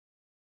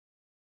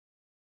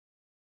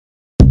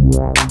Hello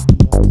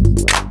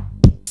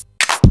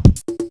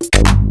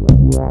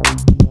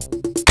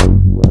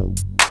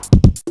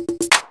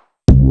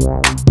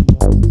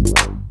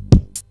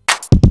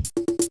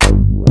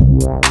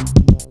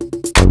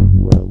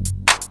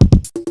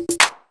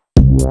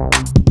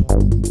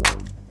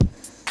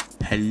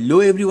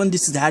everyone,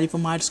 this is Harry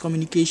from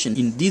Communication.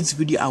 In this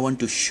video I want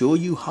to show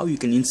you how you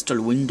can install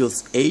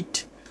Windows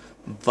 8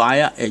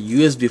 via a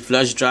USB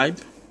flash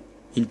drive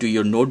into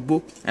your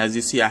notebook. As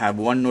you see, I have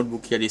one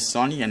notebook here is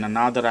Sony and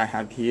another I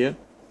have here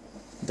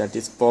that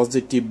is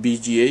positive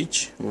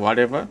BGH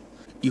whatever.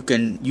 You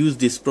can use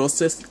this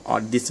process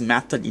or this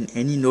method in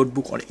any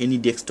notebook or any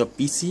desktop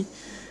PC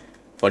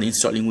for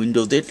installing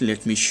Windows 8.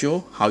 Let me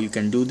show how you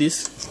can do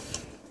this.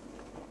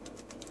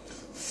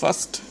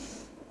 First,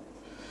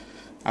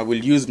 I will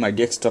use my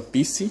desktop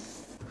PC.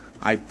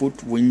 I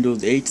put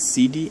Windows 8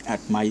 CD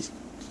at my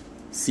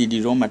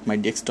CD-ROM at my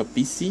desktop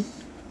PC,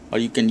 or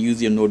you can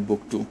use your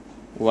notebook too,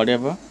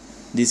 whatever.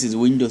 This is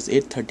Windows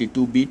 8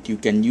 32-bit. You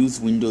can use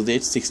Windows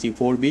 8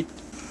 64-bit.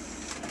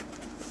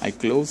 I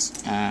close,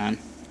 and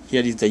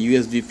here is the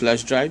USB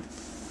flash drive.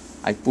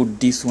 I put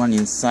this one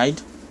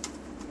inside,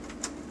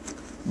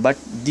 but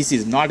this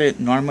is not a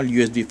normal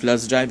USB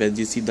flash drive. As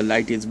you see, the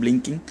light is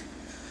blinking.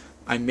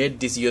 I made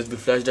this USB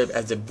flash drive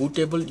as a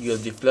bootable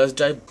USB flash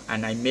drive,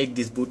 and I make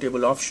this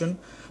bootable option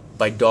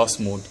by DOS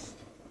mode.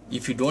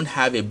 If you don't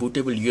have a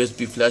bootable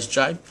USB flash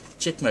drive,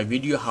 check my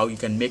video how you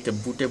can make a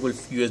bootable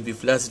USB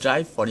flash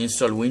drive for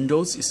install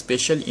Windows,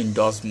 especially in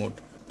DOS mode.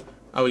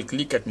 I will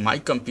click at my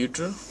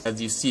computer. As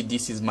you see,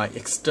 this is my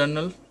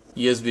external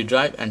USB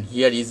drive and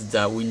here is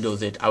the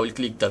Windows 8. I will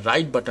click the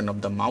right button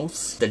of the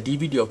mouse, the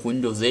DVD of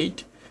Windows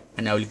 8,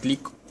 and I will click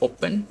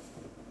open.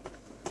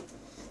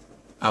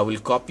 I will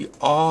copy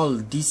all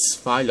this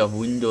file of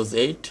Windows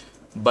 8,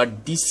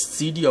 but this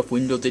CD of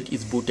Windows 8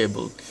 is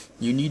bootable.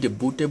 You need a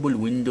bootable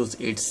Windows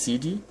 8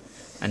 CD,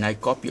 and I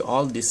copy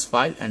all this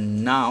file,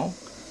 and now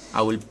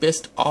I will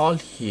paste all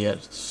here.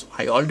 So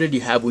I already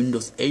have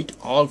Windows 8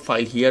 all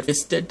file here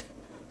pasted,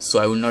 so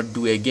I will not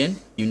do again.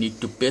 You need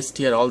to paste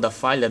here all the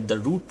file at the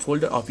root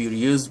folder of your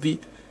USB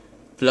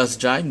flash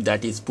drive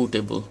that is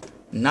bootable.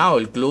 Now I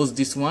will close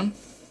this one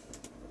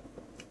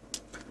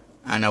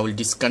and I will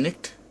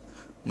disconnect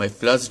my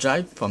flash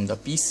drive from the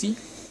PC.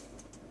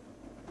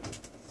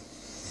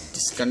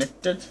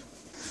 Disconnected.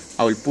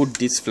 I will put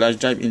this flash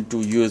drive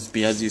into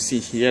USB. As you see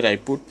here, I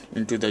put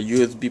into the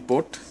USB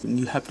port.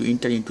 You have to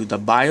enter into the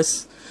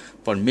BIOS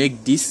for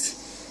make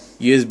this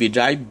USB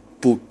drive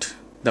boot.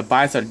 The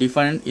BIOS are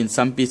different. In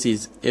some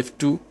PCs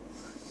F2,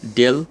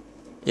 Dell,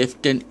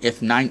 F10,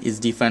 F9 is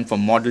different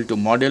from model to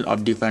model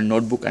of different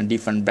notebook and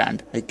different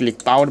brand. I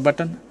click power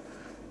button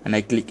and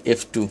I click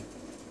F2.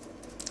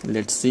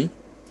 Let's see.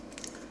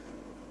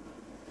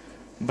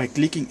 By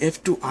clicking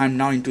F2, I am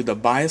now into the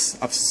BIOS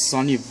of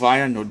Sony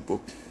Vaio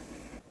notebook.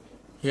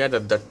 Here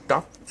at the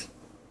top,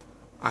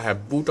 I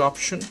have boot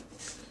option.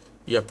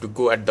 You have to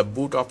go at the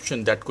boot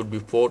option, that could be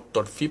 4th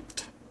or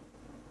 5th,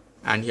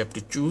 and you have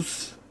to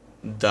choose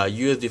the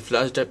USB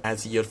flash drive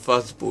as your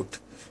first boot.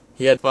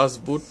 Here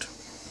first boot,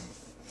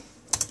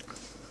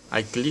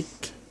 I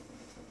click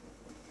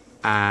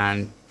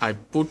and I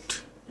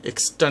put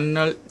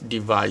external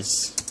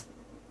device.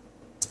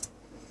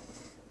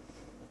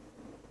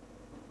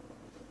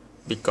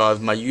 Because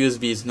my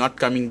USB is not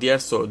coming there,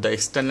 so the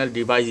external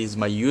device is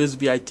my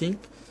USB, I think.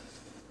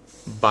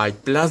 By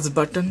plus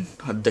button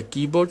at the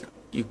keyboard,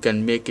 you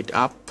can make it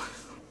up,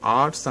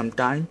 or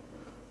sometime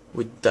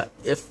with the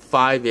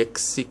F5,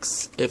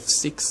 X6,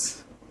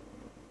 F6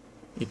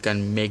 you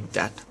can make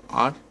that.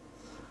 Or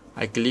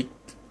I click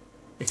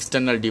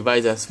external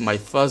device as my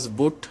first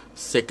boot.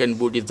 Second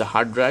boot is the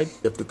hard drive.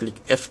 You have to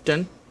click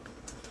F10.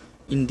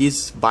 In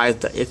this BIOS,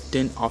 the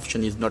F10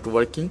 option is not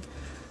working.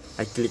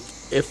 I click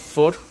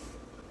F4,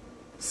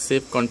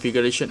 save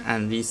configuration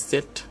and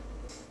reset.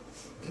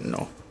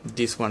 No,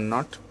 this one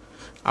not.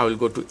 I will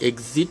go to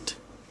exit.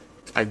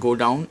 I go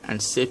down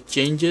and save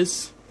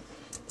changes.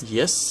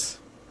 Yes.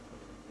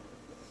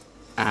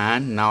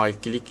 And now I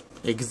click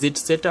exit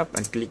setup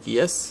and click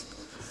yes.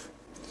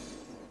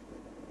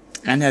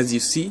 And as you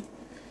see,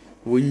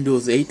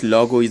 Windows 8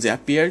 logo is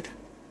appeared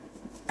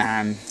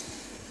and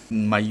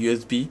my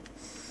USB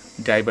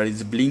driver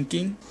is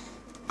blinking.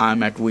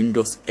 I'm at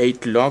Windows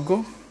 8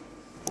 logo,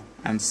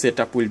 and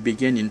setup will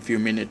begin in few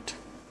minutes.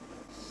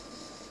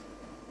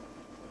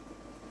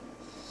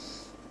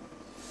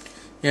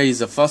 Here is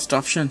the first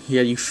option.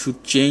 Here you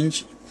should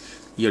change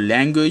your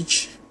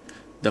language,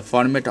 the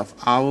format of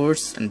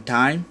hours and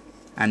time,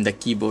 and the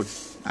keyboard.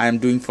 I am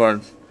doing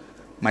for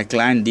my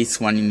client this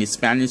one in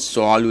Spanish,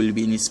 so all will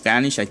be in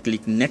Spanish. I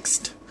click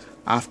next.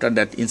 After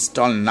that,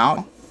 install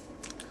now.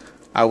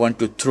 I want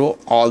to throw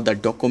all the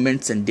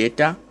documents and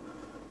data,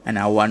 and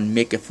I want to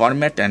make a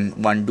format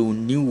and want to do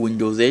new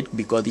Windows 8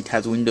 because it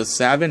has Windows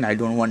 7. I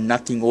don't want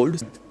nothing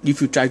old. If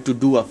you try to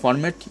do a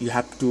format, you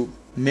have to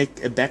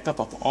make a backup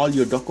of all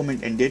your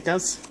document and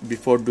data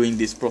before doing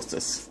this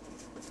process.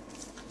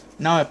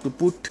 Now I have to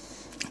put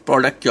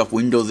product key of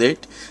Windows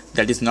 8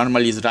 that is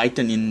normally is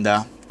written in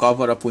the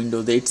cover of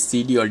Windows 8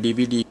 CD or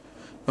DVD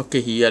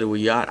Okay, here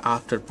we are.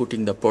 After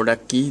putting the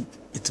product key,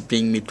 it's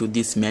bring me to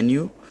this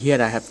menu.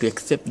 Here I have to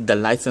accept the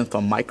license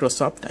from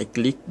Microsoft. I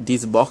click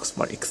this box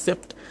for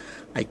accept.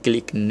 I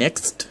click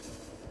next.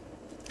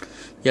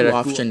 Here are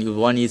options.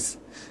 One is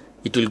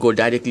it will go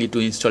directly to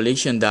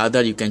installation. The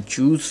other, you can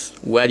choose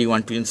where you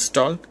want to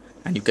install,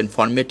 and you can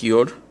format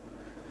your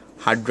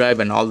hard drive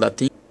and all the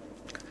things.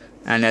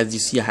 And as you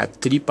see, I have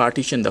 3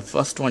 partitions. The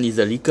first one is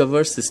a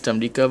recover, system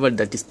recover,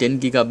 that is 10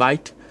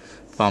 GB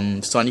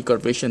from Sony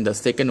Corporation. The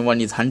second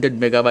one is 100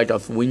 MB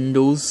of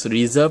Windows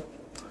reserve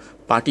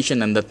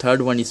partition, and the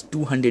third one is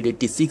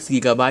 286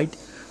 GB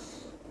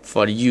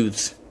for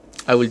use.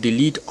 I will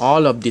delete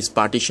all of this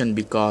partition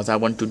because I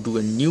want to do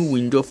a new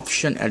window.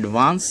 Option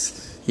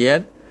advanced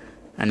here,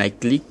 and I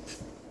click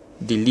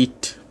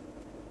delete,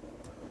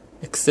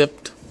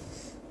 accept.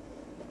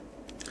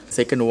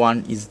 Second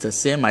one is the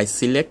same. I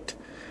select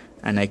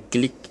and I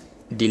click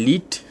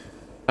delete.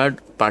 Third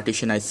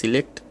partition I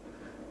select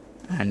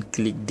and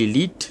click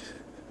delete,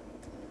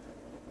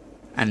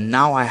 and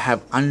now I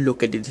have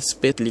unlocated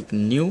space. Click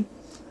new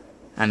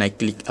and I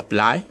click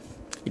apply.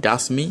 It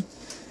asks me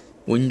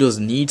Windows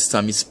needs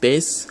some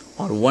space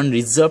or one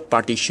reserved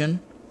partition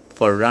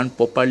for run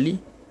properly.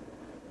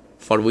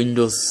 For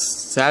Windows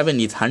 7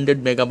 is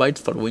 100 MB,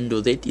 for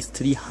Windows 8 is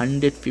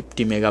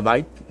 350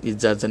 MB. It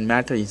doesn't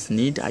matter, it's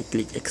need. I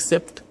click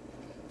accept,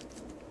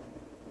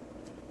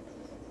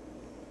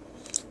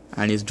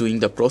 and it's doing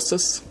the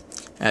process.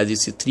 As you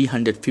see,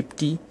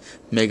 350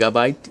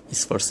 MB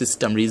is for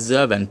system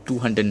reserve and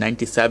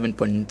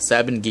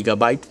 297.7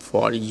 GB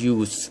for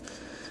use.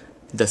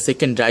 The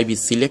second drive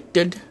is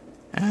selected,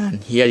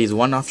 and here is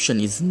one option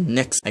is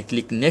next. I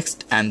click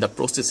next, and the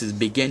process is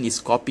begin. Is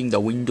copying the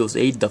Windows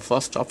 8, the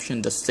first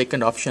option. The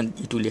second option,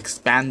 it will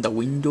expand the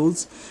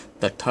Windows.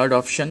 The third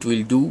option, it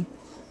will do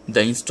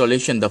the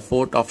installation. The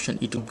fourth option,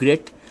 it will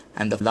upgrade,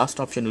 and the last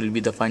option will be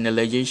the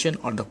finalization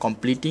or the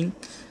completing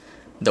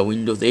the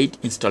Windows 8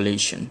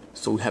 installation.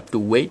 So we have to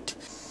wait.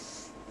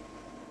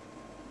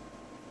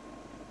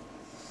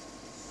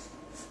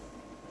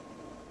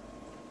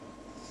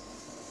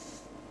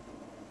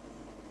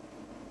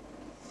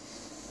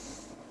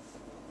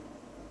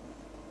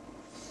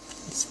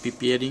 It's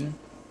preparing,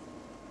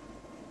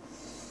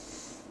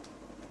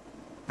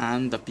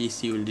 and the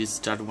PC will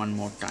restart one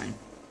more time.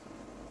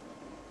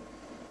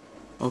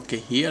 Okay,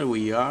 here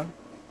we are.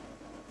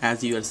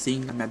 As you are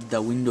seeing, I'm at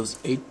the Windows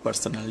 8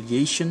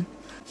 personalization.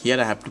 Here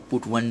I have to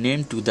put one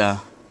name to the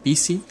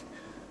PC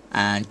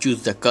and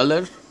choose the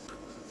color.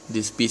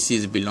 This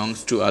PC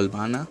belongs to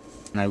Albana,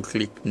 and I will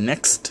click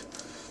next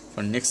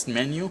for next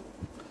menu.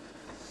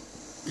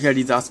 Here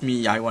it asks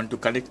me I want to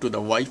connect to the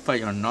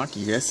Wi-Fi or not.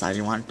 Yes, I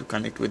want to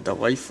connect with the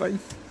Wi-Fi.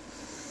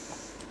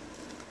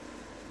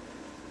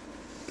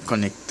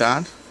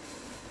 Conectar,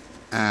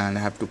 and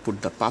I have to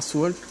put the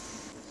password.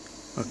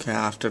 Okay,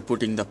 after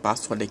putting the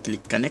password, I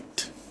click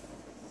connect.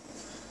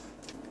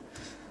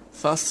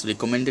 First,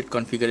 recommended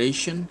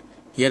configuration.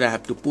 Here I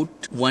have to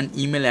put one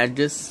email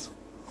address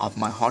of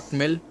my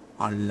Hotmail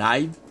or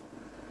Live.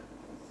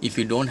 If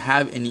you don't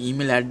have any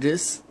email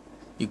address,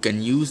 you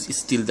can use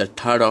still the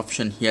third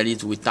option. Here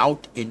is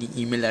without any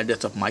email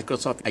address of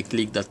Microsoft. I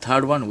click the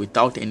third one,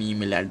 without any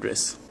email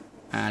address,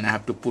 and I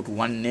have to put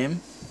one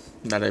name.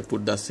 That I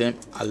put the same,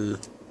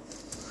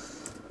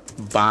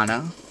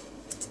 Albana,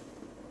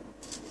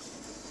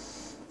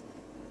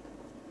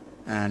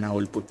 and I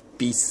will put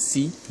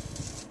PC.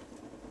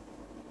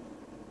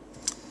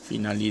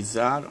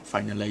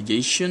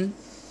 Finalization,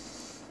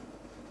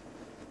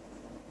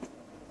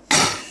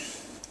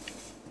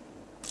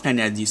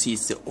 and as you see,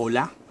 it's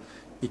hola.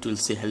 It will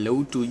say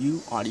hello to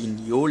you or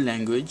in your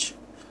language,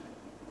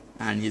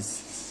 and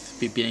is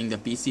preparing the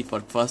PC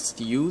for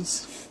first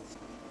use.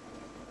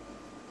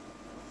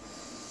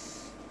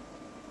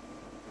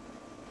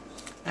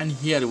 And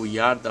here we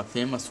are, the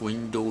famous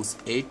Windows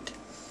 8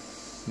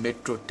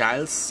 Metro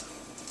tiles.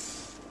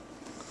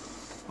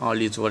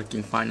 All is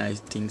working fine, I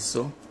think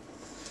so.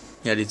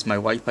 Here is my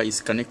Wi-Fi is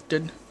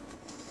connected.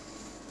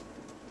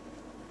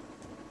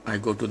 I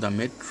go to the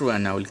Metro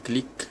and I will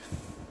click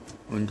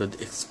Windows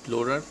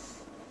Explorer.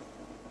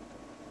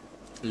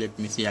 Let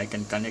me see I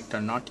can connect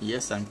or not.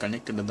 Yes, I'm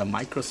connected to the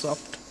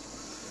Microsoft.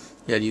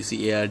 Here you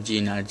see ARG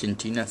in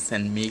Argentina,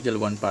 San Miguel,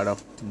 one part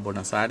of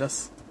Buenos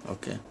Aires.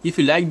 Okay, if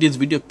you like this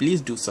video, please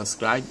do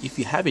subscribe. If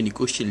you have any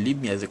question, leave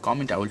me as a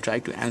comment. I will try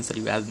to answer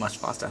you as much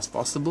fast as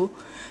possible.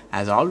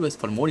 As always,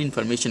 for more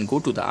information,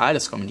 go to the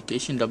IRS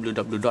Communication,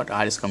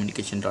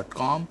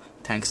 www.irscommunication.com.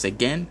 Thanks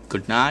again.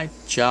 Good night.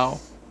 Ciao.